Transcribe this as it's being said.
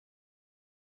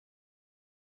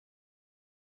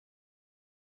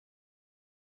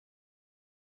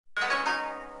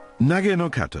Nage no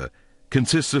kata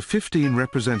consists of 15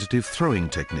 representative throwing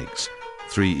techniques,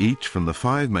 3 each from the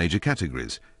 5 major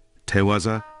categories: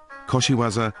 tewaza,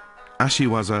 koshiwaza,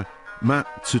 ashiwaza,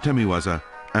 ma-tsutemiwaza,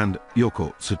 and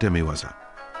yoko-tsutemiwaza.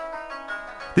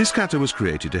 This kata was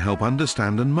created to help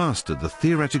understand and master the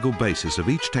theoretical basis of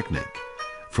each technique,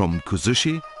 from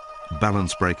kuzushi,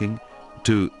 balance breaking,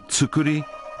 to tsukuri,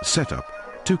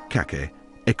 setup, to kake,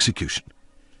 execution.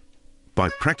 By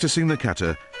practicing the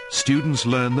kata, students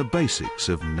learn the basics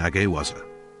of nage waza.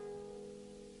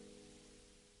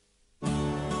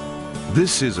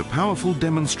 This is a powerful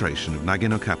demonstration of nage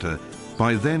no kata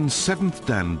by then 7th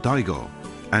Dan Daigo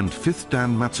and 5th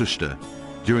Dan Matsushita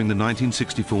during the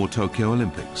 1964 Tokyo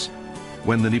Olympics,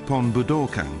 when the Nippon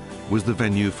Budokan was the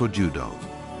venue for judo.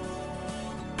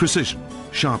 Precision,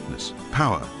 sharpness,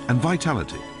 power and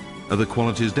vitality are the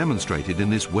qualities demonstrated in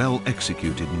this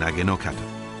well-executed nage no kata.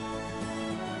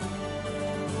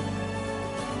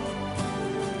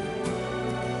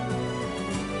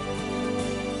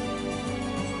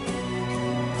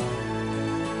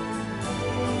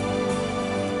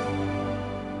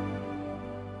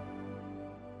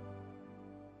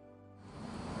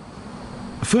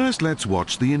 First, let's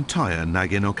watch the entire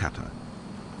nage no kata.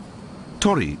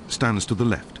 Tori stands to the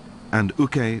left and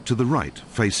uke to the right,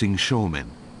 facing shomen.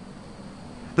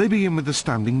 They begin with a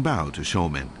standing bow to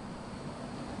shomen.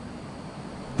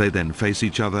 They then face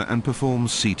each other and perform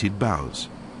seated bows.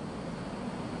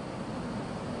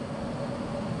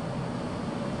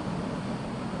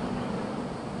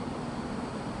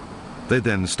 They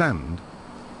then stand,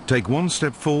 take one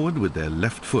step forward with their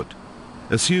left foot,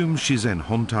 assume shizen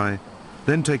hontai,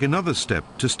 then take another step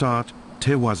to start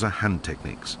tewaza hand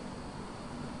techniques.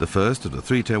 The first of the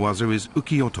 3 tewaza is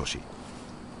uki-otoshi.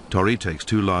 Tori takes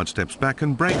 2 large steps back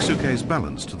and breaks uke's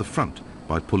balance to the front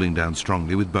by pulling down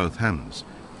strongly with both hands.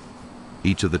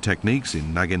 Each of the techniques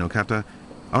in nage no kata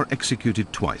are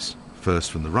executed twice, first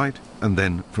from the right and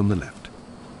then from the left.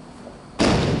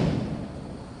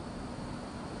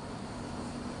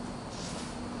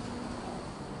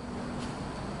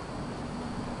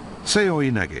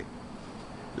 Seoi nage.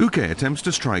 Uke attempts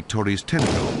to strike Tori's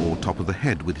tento, or top of the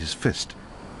head, with his fist.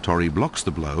 Tori blocks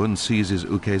the blow and seizes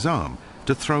Uke's arm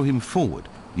to throw him forward,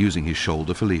 using his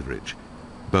shoulder for leverage.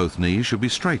 Both knees should be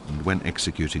straightened when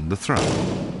executing the throw.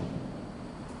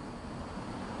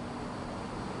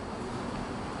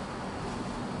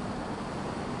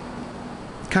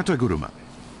 Kataguruma.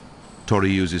 Tori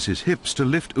uses his hips to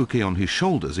lift Uke on his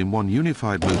shoulders in one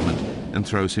unified movement and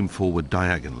throws him forward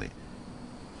diagonally.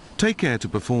 Take care to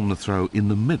perform the throw in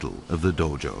the middle of the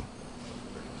dojo.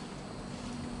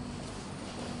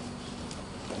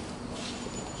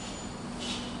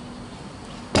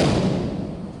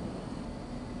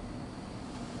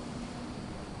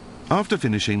 After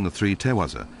finishing the 3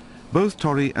 tewaza, both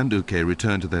Tori and Uke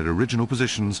return to their original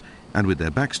positions and with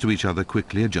their backs to each other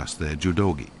quickly adjust their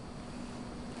judogi.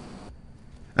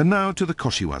 And now to the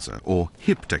koshiwaza, or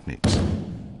hip techniques.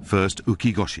 First,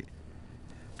 ukigoshi.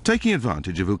 Taking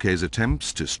advantage of Uke's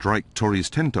attempts to strike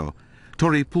Tori's tento,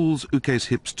 Tori pulls Uke's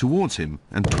hips towards him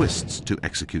and twists to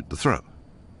execute the throw.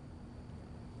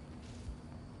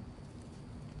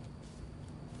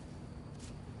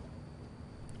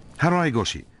 Harai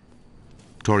goshi.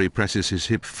 Tori presses his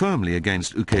hip firmly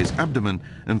against Uke's abdomen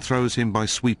and throws him by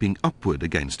sweeping upward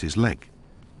against his leg.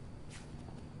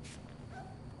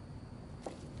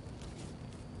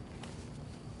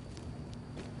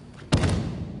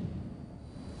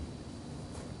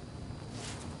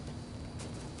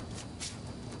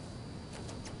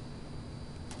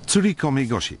 Tsurikomi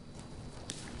goshi.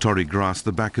 Tori grasps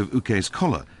the back of Uke's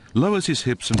collar, lowers his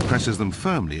hips and presses them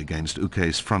firmly against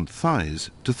Uke's front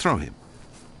thighs to throw him.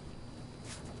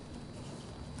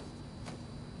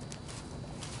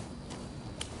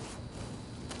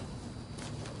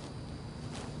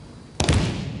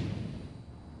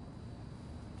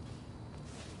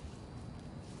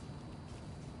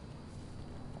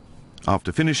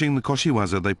 After finishing the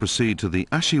koshiwaza, they proceed to the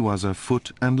ashiwaza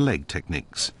foot and leg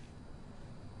techniques.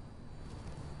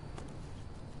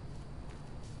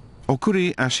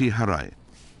 Okuri ashi harai.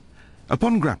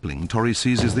 Upon grappling, Tori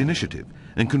seizes the initiative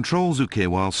and controls Uke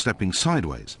while stepping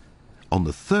sideways. On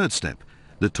the 3rd step,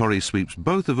 the Tori sweeps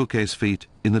both of Uke's feet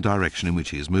in the direction in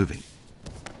which he is moving.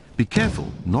 Be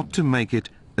careful not to make it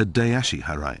a daiashi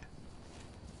harai.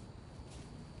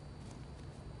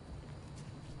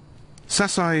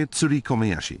 Sasai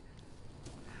tsurikomi ashi.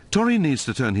 Tori needs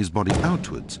to turn his body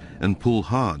outwards and pull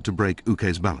hard to break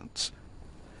Uke's balance.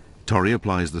 Tori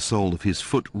applies the sole of his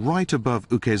foot right above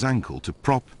Uke's ankle to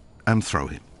prop and throw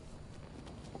him.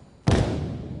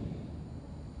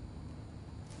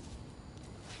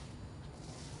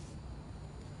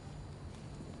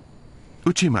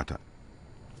 Uchimata.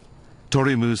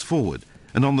 Tori moves forward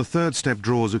and on the third step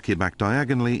draws uke back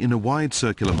diagonally in a wide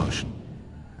circular motion.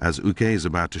 As uke is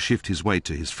about to shift his weight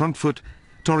to his front foot,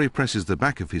 Tori presses the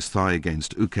back of his thigh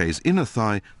against uke's inner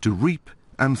thigh to reap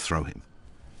and throw him.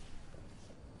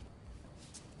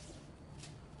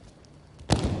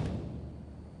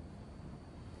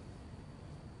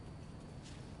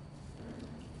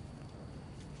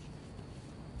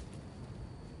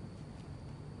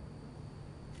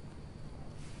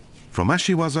 From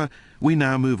ashiwaza, we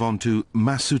now move on to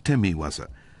masutemi waza,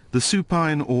 the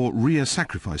supine or rear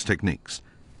sacrifice techniques.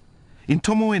 In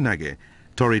tomoe nage,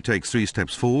 Tori takes 3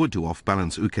 steps forward to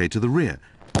off-balance uke to the rear.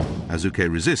 As uke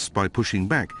resists by pushing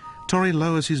back, Tori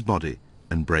lowers his body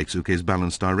and breaks uke's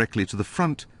balance directly to the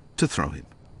front to throw him.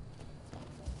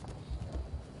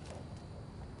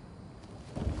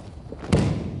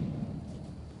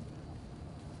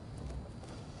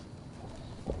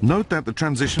 Note that the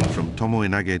transition from tomoe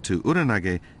nage to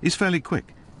uranage is fairly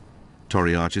quick.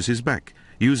 Tori arches his back,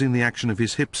 using the action of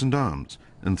his hips and arms,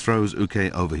 and throws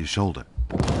uke over his shoulder.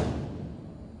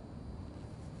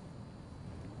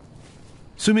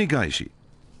 Sumigaishi.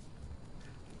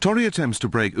 Tori attempts to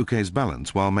break uke's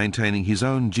balance while maintaining his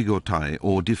own jigotai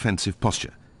or defensive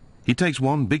posture. He takes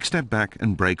 1 big step back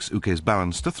and breaks uke's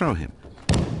balance to throw him.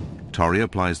 Tori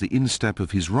applies the instep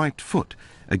of his right foot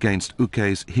against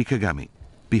uke's hikagami,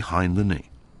 behind the knee.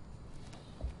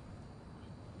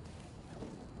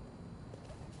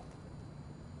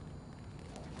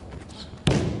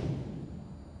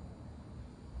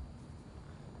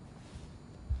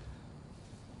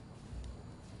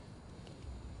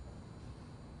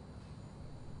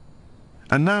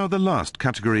 And now the last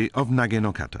category of Nage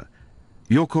no Kata,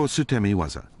 Yoko Sutemi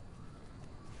Waza,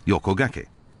 Yoko Gake.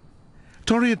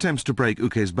 Tori attempts to break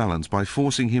uke's balance by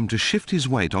forcing him to shift his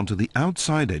weight onto the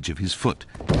outside edge of his foot.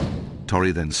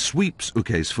 Tori then sweeps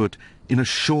uke's foot in a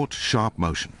short, sharp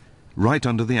motion, right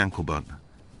under the ankle bone.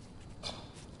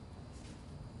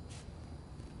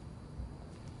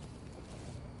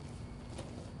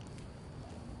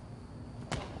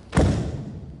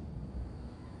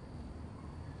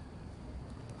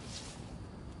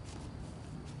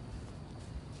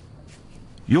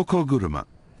 Yoko Guruma.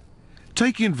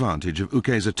 Taking advantage of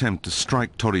uke's attempt to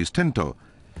strike Tori's tento,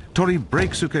 Tori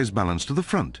breaks uke's balance to the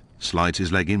front, slides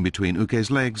his leg in between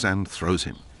uke's legs and throws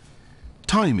him.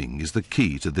 Timing is the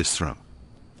key to this throw.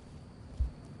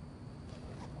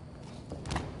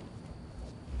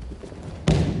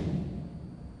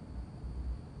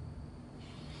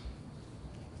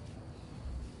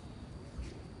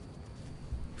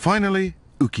 Finally,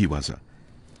 ukiwaza.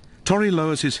 Tori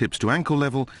lowers his hips to ankle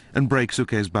level and breaks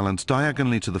uke's balance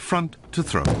diagonally to the front to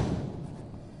throw.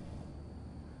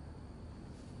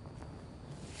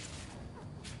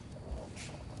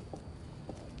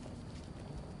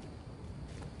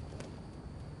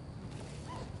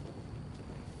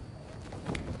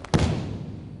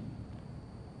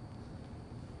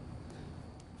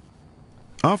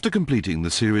 After completing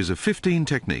the series of 15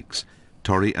 techniques,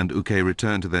 Tori and uke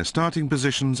return to their starting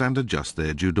positions and adjust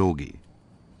their judogi.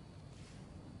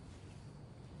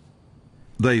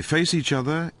 They face each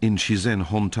other in shizen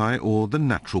hontai, or the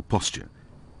natural posture.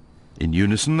 In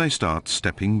unison they start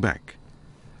stepping back,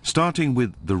 starting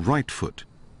with the right foot,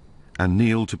 and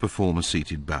kneel to perform a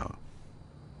seated bow.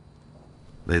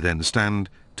 They then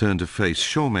stand, turn to face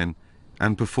shomen,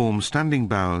 and perform standing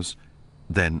bows,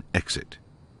 then exit.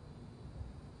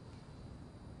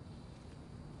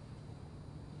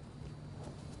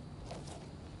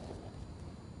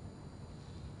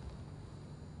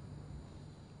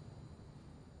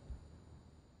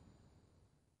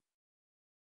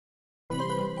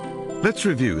 Let's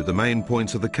review the main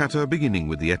points of the kata, beginning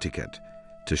with the etiquette.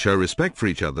 To show respect for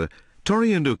each other,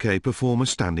 Tori and uke perform a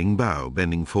standing bow,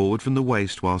 bending forward from the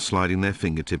waist while sliding their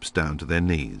fingertips down to their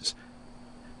knees.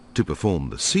 To perform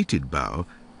the seated bow,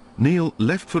 kneel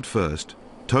left foot first,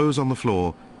 toes on the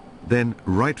floor, then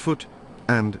right foot,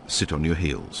 and sit on your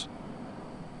heels.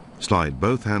 Slide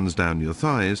both hands down your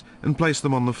thighs and place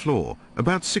them on the floor,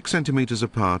 about 6 centimeters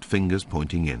apart, fingers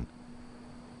pointing in.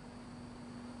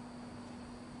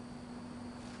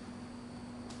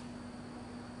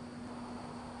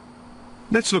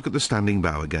 Let's look at the standing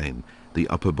bow again. The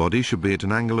upper body should be at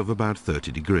an angle of about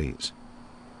 30 degrees.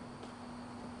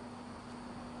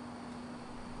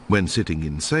 When sitting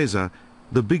in seiza,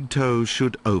 the big toes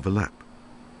should overlap.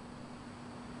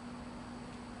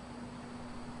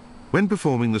 When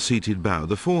performing the seated bow,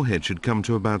 the forehead should come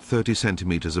to about 30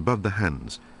 centimeters above the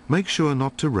hands. Make sure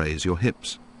not to raise your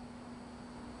hips.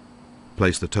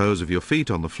 Place the toes of your feet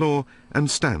on the floor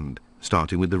and stand,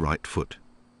 starting with the right foot.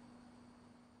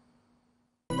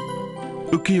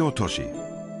 Uki-otoshi.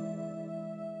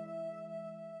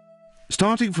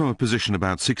 Starting from a position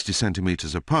about 60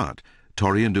 centimeters apart,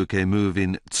 Tori and Uke move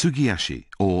in tsugi-ashi,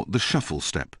 or the shuffle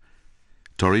step.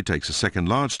 Tori takes a second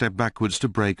large step backwards to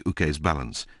break Uke's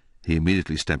balance. He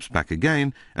immediately steps back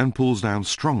again and pulls down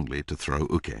strongly to throw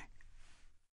Uke.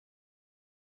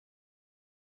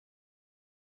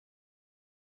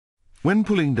 When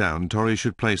pulling down, Tori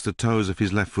should place the toes of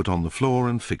his left foot on the floor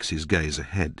and fix his gaze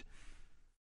ahead.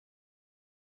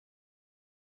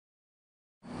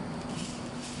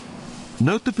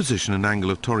 Note the position and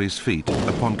angle of Tori's feet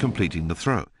upon completing the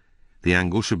throw. The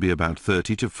angle should be about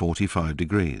 30 to 45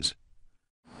 degrees.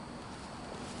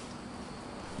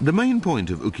 The main point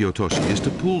of uki-otoshi is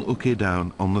to pull Uke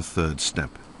down on the third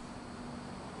step.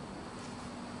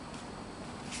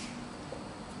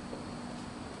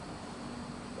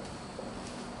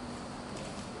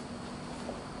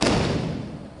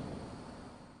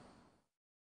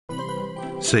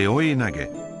 Seoi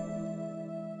Nage.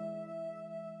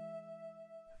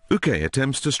 Uke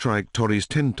attempts to strike Tori's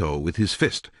tento with his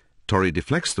fist. Tori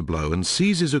deflects the blow and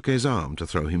seizes Uke's arm to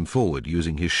throw him forward,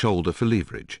 using his shoulder for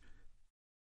leverage.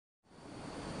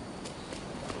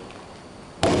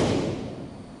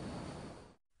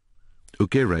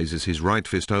 Uke raises his right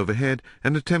fist overhead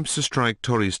and attempts to strike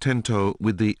Tori's tento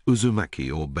with the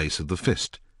uzumaki, or base of the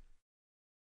fist.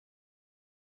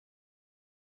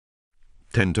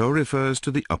 Tento refers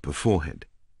to the upper forehead.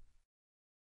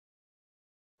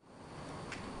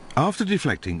 After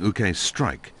deflecting Uke's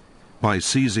strike, by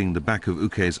seizing the back of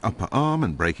Uke's upper arm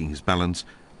and breaking his balance,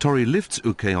 Tori lifts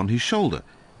Uke on his shoulder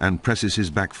and presses his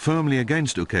back firmly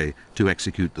against Uke to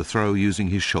execute the throw using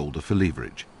his shoulder for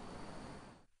leverage.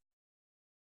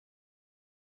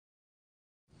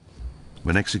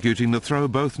 When executing the throw,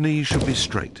 both knees should be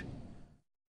straight.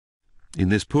 In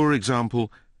this poor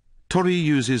example, Tori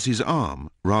uses his arm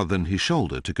rather than his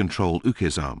shoulder to control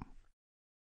Uke's arm.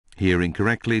 Here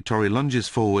incorrectly, Tori lunges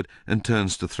forward and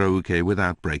turns to throw Uke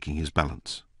without breaking his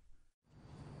balance.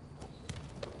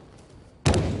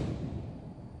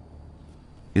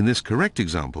 In this correct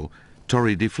example,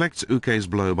 Tori deflects Uke's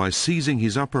blow by seizing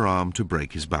his upper arm to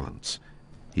break his balance.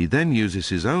 He then uses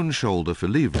his own shoulder for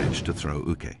leverage to throw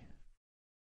Uke.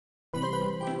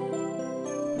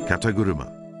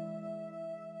 Kataguruma.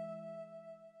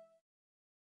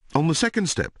 On the second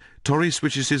step, Tori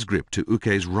switches his grip to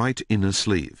Uke's right inner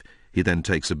sleeve. He then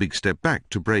takes a big step back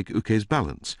to break Uke's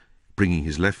balance, bringing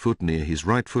his left foot near his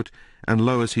right foot, and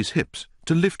lowers his hips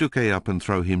to lift Uke up and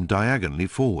throw him diagonally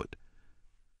forward.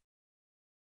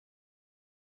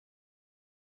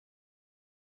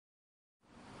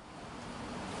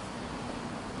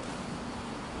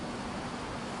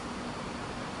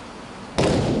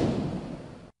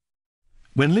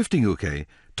 When lifting Uke,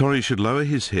 Tori should lower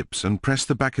his hips and press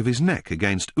the back of his neck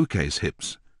against Uke's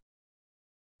hips.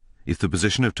 If the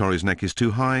position of Tori's neck is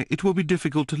too high, it will be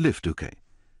difficult to lift Uke.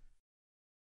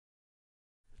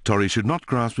 Tori should not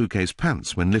grasp Uke's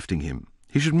pants when lifting him.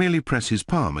 He should merely press his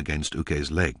palm against Uke's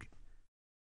leg.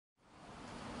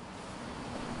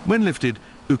 When lifted,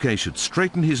 Uke should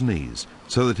straighten his knees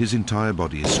so that his entire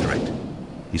body is straight.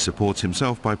 He supports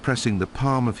himself by pressing the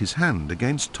palm of his hand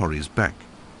against Tori's back.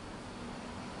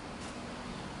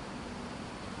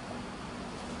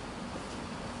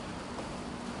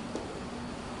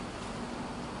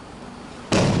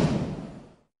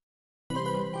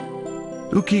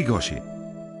 Uki-goshi.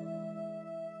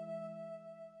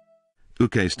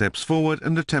 Uke steps forward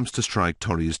and attempts to strike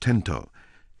Tori's tento.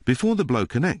 Before the blow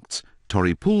connects,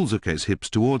 Tori pulls Uke's hips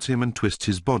towards him and twists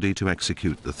his body to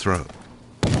execute the throw.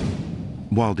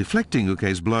 While deflecting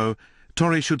Uke's blow,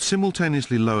 Tori should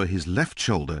simultaneously lower his left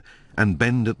shoulder and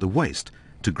bend at the waist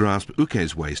to grasp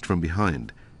Uke's waist from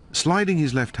behind, sliding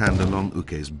his left hand along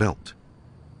Uke's belt.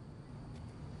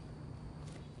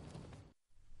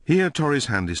 Here Tori's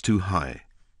hand is too high.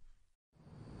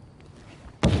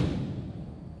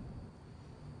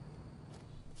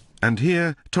 And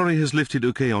here Tori has lifted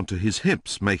Uke onto his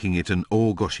hips, making it an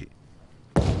o-goshi.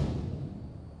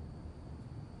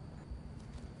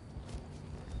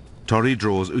 Tori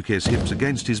draws Uke's hips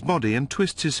against his body and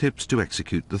twists his hips to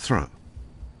execute the throw.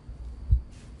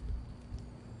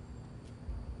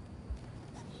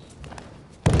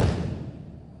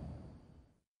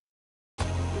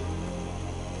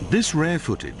 This rare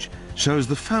footage shows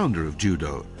the founder of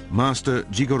judo, Master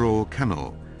Jigoro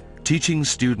Kano, teaching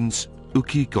students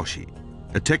uki-goshi,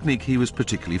 a technique he was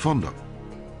particularly fond of.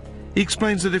 He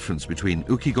explains the difference between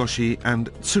uki-goshi and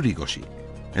tsuri-goshi,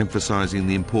 emphasizing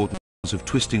the importance of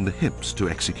twisting the hips to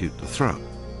execute the throw.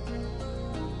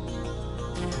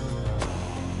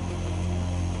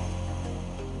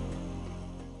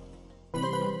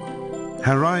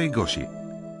 Harai Goshi.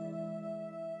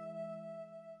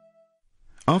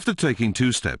 After taking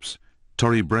 2 steps,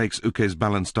 Tori breaks Uke's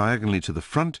balance diagonally to the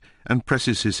front and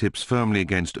presses his hips firmly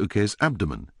against Uke's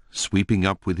abdomen, sweeping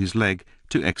up with his leg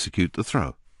to execute the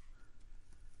throw.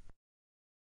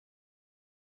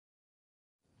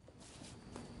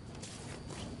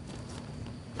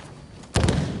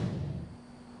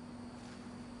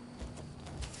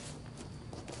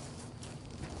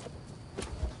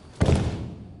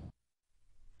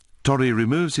 Tori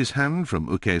removes his hand from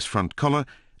Uke's front collar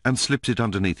and slips it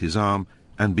underneath his arm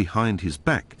and behind his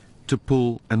back to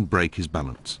pull and break his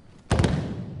balance.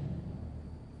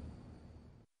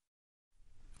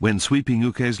 When sweeping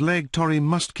Uke's leg, Tori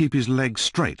must keep his leg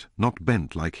straight, not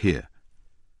bent like here.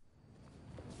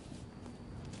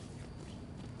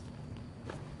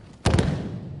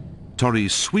 Tori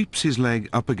sweeps his leg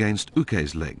up against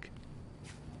Uke's leg.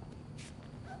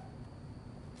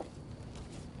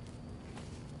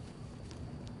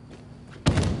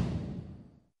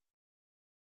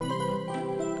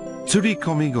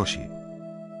 Tsurikomi Goshi.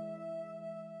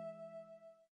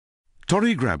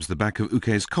 Tori grabs the back of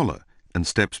Uke's collar and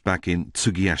steps back in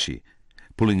Tsugiashi,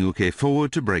 pulling Uke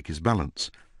forward to break his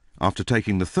balance. After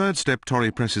taking the 3rd step,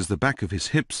 Tori presses the back of his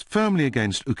hips firmly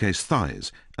against Uke's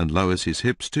thighs and lowers his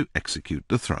hips to execute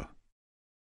the throw.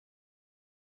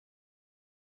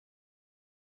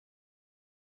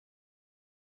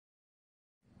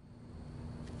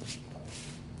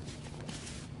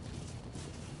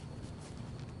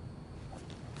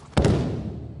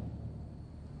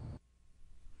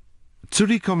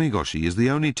 Tsurikomi Goshi is the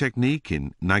only technique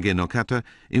in Nage no Kata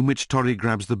in which Tori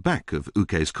grabs the back of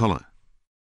Uke's collar.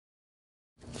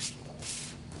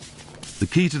 The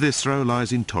key to this throw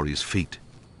lies in Tori's feet.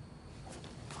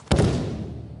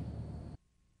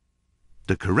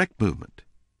 The correct movement.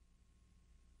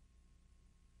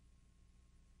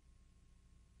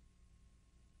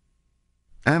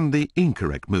 And the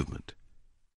incorrect movement.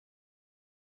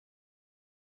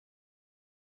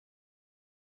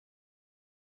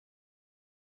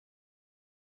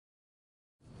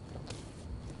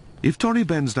 If Tori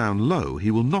bends down low,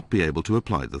 he will not be able to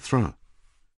apply the throw.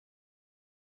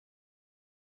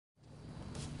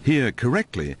 Here,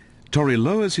 correctly, Tori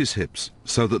lowers his hips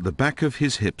so that the back of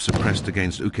his hips are pressed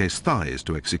against Uke's thighs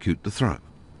to execute the throw.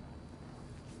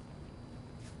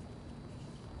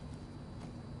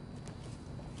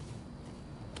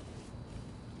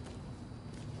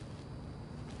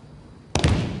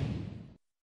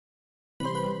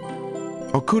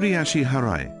 Okuriashi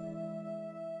Harai.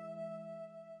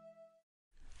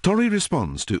 Tori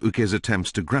responds to Uke's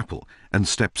attempts to grapple and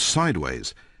steps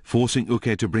sideways, forcing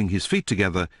Uke to bring his feet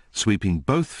together, sweeping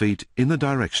both feet in the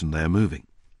direction they are moving.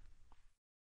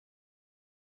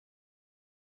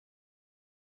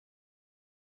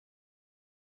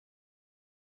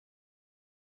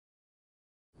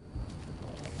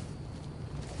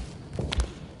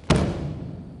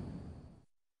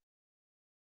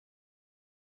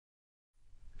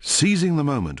 Seizing the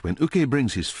moment when Uke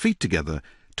brings his feet together,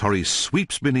 Tori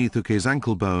sweeps beneath Uke's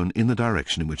ankle bone in the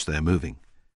direction in which they are moving.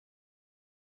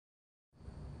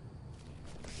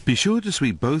 Be sure to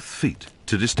sweep both feet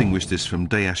to distinguish this from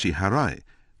Dayashi Harai,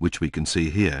 which we can see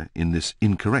here in this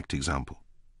incorrect example.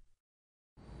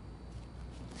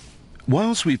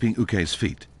 While sweeping Uke's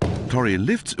feet, Tori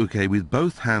lifts Uke with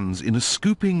both hands in a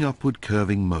scooping upward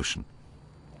curving motion.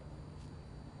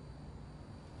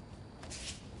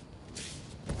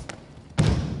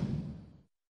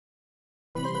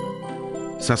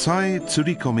 Sasai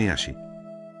Tsurikomi Ashi.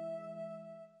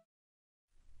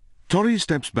 Tori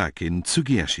steps back in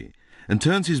Tsugiashi and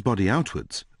turns his body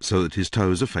outwards so that his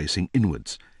toes are facing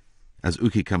inwards. As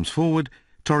Uke comes forward,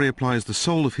 Tori applies the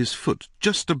sole of his foot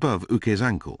just above Uke's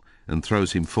ankle and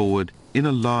throws him forward in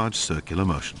a large circular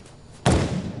motion.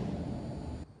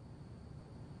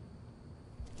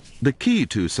 The key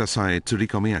to Sasai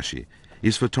Tsurikomi Ashi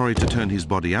is for Tori to turn his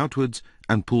body outwards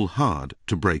and pull hard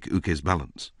to break Uke's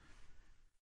balance.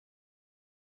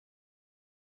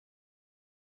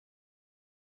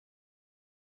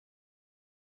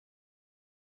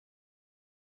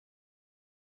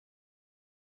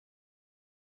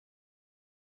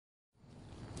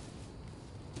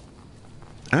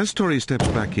 As Tori steps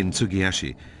back in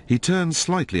Tsugiashi, he turns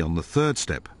slightly on the 3rd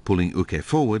step, pulling Uke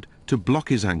forward to block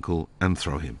his ankle and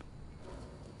throw him.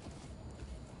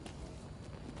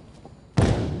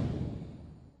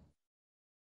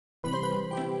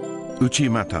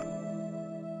 Uchimata.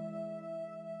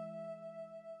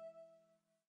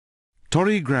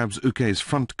 Tori grabs Uke's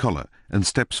front collar and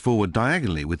steps forward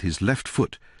diagonally with his left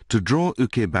foot to draw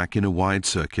Uke back in a wide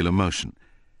circular motion.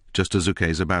 Just as Uke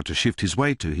is about to shift his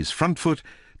weight to his front foot,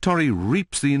 Tori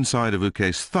reaps the inside of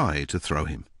Uke's thigh to throw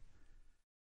him.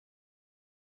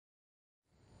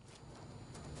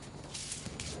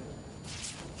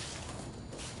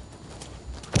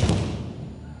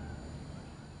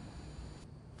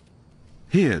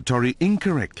 Here, Tori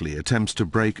incorrectly attempts to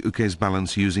break Uke's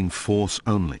balance using force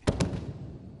only.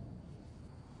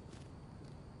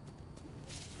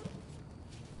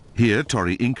 Here,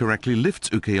 Tori incorrectly lifts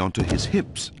Uke onto his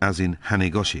hips, as in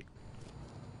hanegoshi.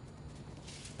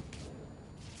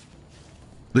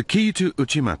 The key to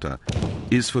uchimata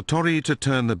is for Tori to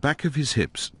turn the back of his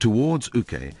hips towards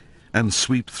Uke and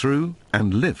sweep through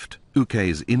and lift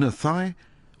Uke's inner thigh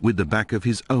with the back of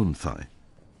his own thigh.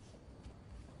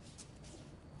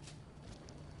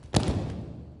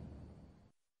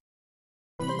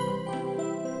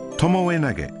 Tomoe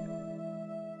nage.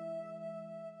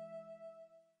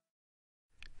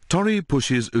 Tori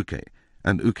pushes Uke,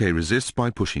 and Uke resists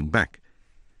by pushing back.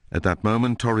 At that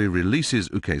moment, Tori releases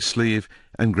Uke's sleeve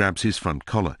and grabs his front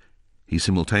collar. He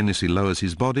simultaneously lowers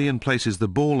his body and places the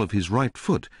ball of his right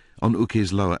foot on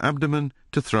Uke's lower abdomen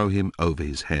to throw him over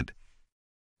his head.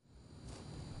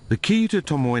 The key to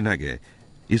Tomoe nage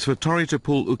is for Tori to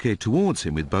pull Uke towards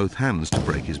him with both hands to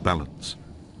break his balance.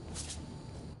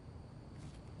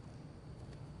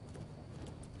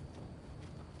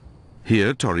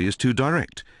 Here, Tori is too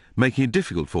direct, making it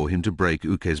difficult for him to break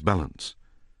Uke's balance.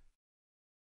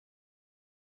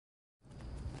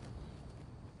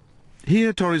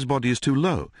 Here, Tori's body is too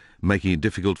low, making it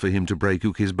difficult for him to break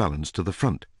Uke's balance to the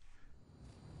front.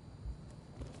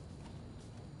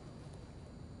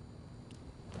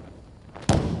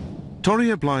 Tori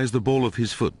applies the ball of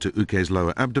his foot to Uke's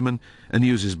lower abdomen and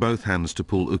uses both hands to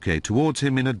pull Uke towards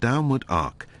him in a downward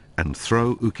arc and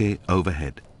throw Uke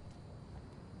overhead.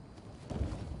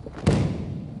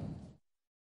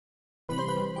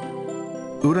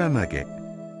 Uranage.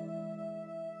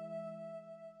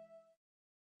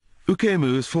 Uke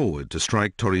moves forward to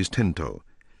strike Tori's tento.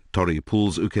 Tori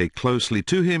pulls Uke closely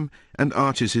to him and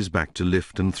arches his back to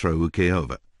lift and throw Uke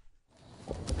over.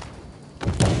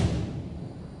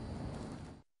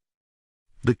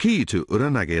 The key to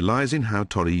Uranage lies in how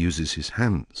Tori uses his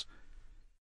hands.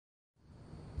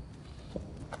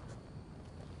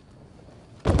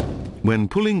 When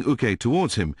pulling Uke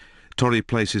towards him, Tori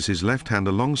places his left hand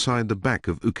alongside the back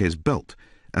of Uke's belt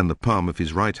and the palm of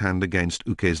his right hand against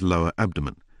Uke's lower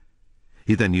abdomen.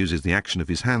 He then uses the action of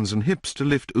his hands and hips to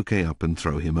lift Uke up and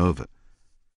throw him over.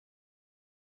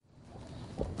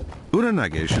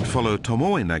 Uranage should follow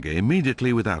Tomoe nage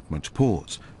immediately without much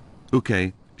pause.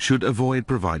 Uke should avoid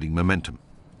providing momentum.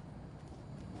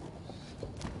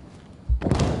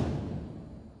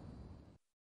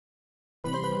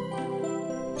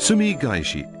 Sumi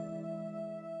Gaishi.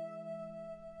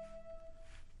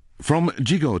 From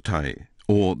Jigotai,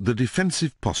 or the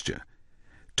defensive posture,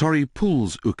 Tori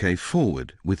pulls Uke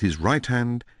forward with his right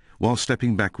hand while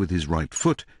stepping back with his right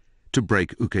foot to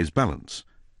break Uke's balance.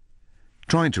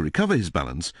 Trying to recover his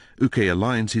balance, Uke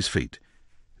aligns his feet.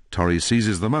 Tori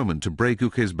seizes the moment to break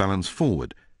Uke's balance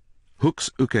forward, hooks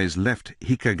Uke's left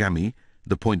hikagami,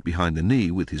 the point behind the knee,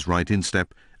 with his right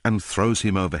instep, and throws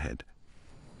him overhead.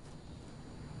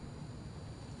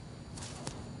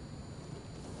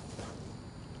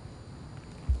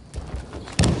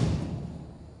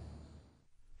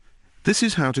 This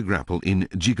is how to grapple in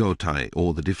Jigotai,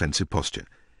 or the defensive posture.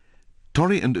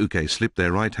 Tori and Uke slip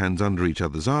their right hands under each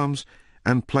other's arms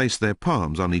and place their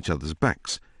palms on each other's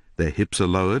backs. Their hips are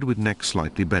lowered with necks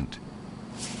slightly bent.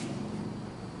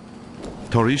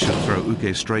 Tori should throw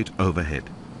Uke straight overhead.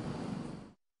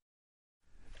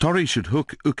 Tori should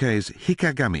hook Uke's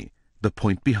hikagami, the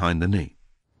point behind the knee.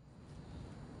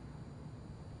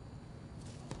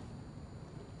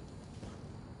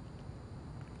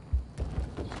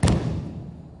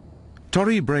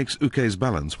 Tori breaks Uke's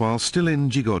balance while still in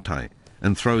Jigotai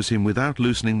and throws him without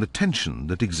loosening the tension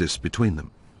that exists between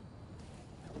them.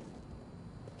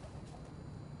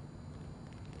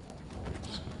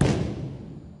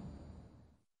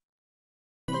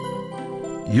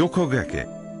 Yokogake.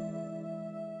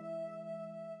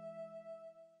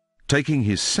 Taking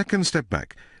his second step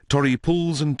back, Tori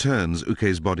pulls and turns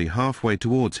Uke's body halfway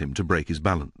towards him to break his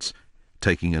balance.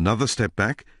 Taking another step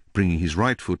back, bringing his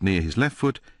right foot near his left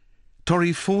foot,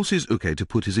 Tori forces Uke to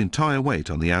put his entire weight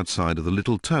on the outside of the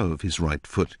little toe of his right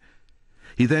foot.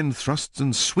 He then thrusts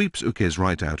and sweeps Uke's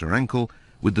right outer ankle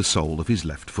with the sole of his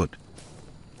left foot.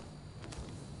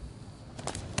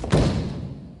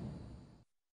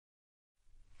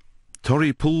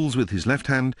 Tori pulls with his left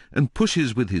hand and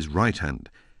pushes with his right hand,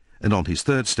 and on his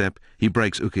third step he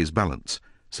breaks Uke's balance,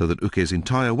 so that Uke's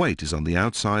entire weight is on the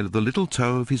outside of the little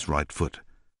toe of his right foot.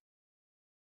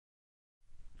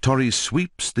 Tori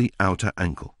sweeps the outer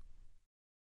ankle.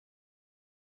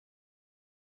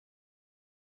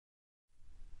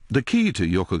 The key to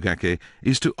yokogake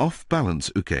is to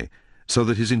off-balance uke so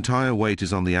that his entire weight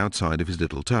is on the outside of his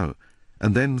little toe,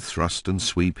 and then thrust and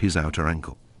sweep his outer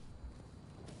ankle.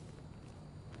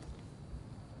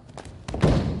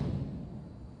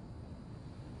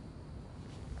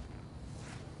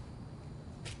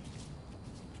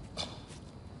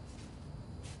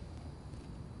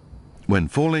 When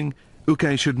falling,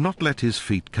 uke should not let his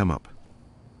feet come up.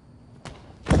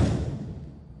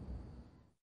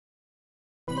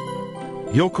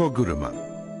 Yokoguruma.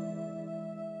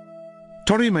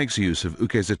 Tori makes use of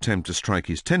uke's attempt to strike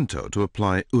his tento to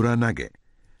apply uranage,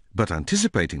 but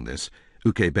anticipating this,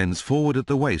 uke bends forward at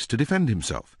the waist to defend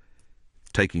himself.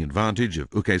 Taking advantage of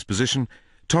uke's position,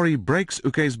 Tori breaks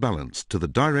uke's balance to the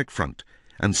direct front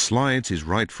and slides his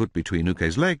right foot between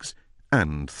uke's legs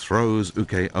and throws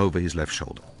uke over his left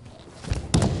shoulder.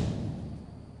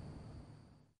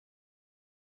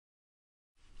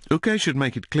 Uke should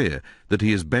make it clear that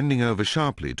he is bending over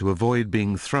sharply to avoid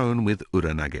being thrown with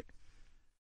uranage.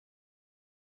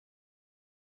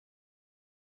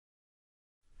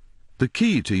 The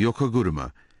key to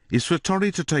yokoguruma is for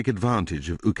Tori to take advantage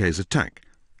of uke's attack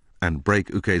and break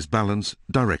uke's balance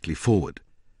directly forward.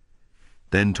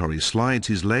 Then Tori slides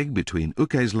his leg between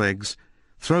uke's legs,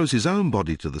 throws his own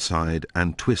body to the side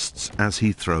and twists as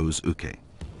he throws uke.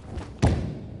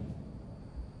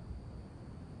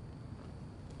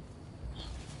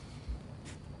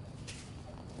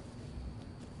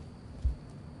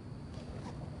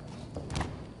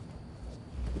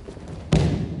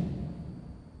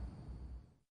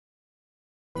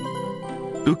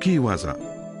 Ukiwaza.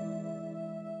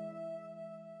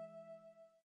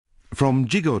 From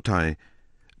jigotai,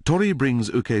 Tori brings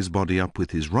uke's body up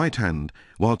with his right hand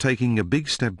while taking a big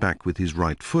step back with his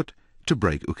right foot to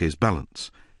break uke's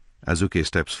balance. As uke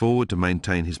steps forward to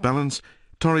maintain his balance,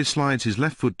 Tori slides his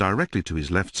left foot directly to his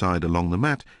left side along the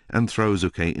mat and throws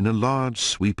uke in a large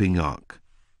sweeping arc.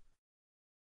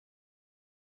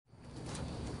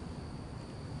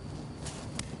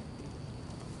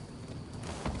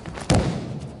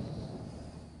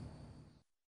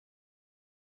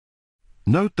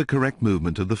 Note the correct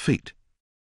movement of the feet.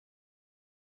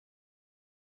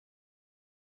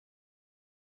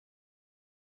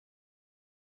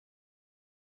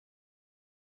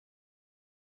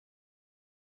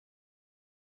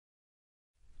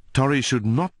 Tori should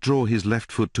not draw his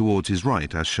left foot towards his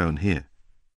right as shown here.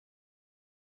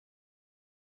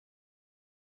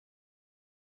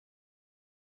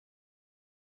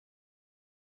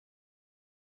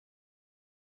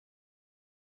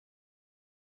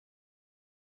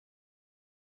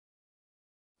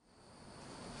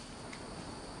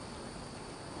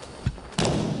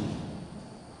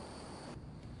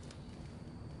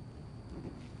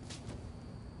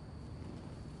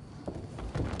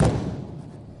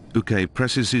 Uke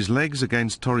presses his legs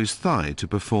against Tori's thigh to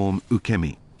perform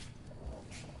ukemi.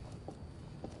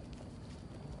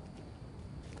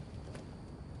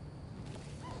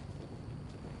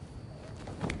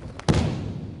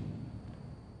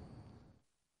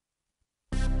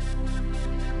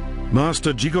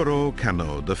 Master Jigoro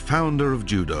Kano, the founder of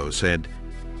judo, said,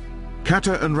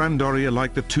 "Kata and randori are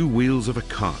like the two wheels of a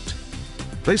cart.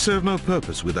 They serve no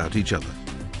purpose without each other.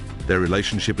 Their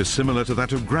relationship is similar to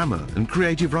that of grammar and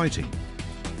creative writing,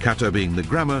 kata being the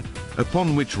grammar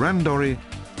upon which randori,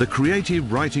 the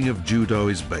creative writing of judo,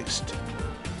 is based.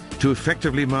 To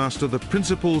effectively master the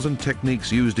principles and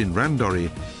techniques used in randori,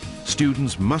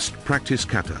 students must practice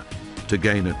kata to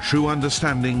gain a true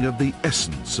understanding of the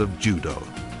essence of judo."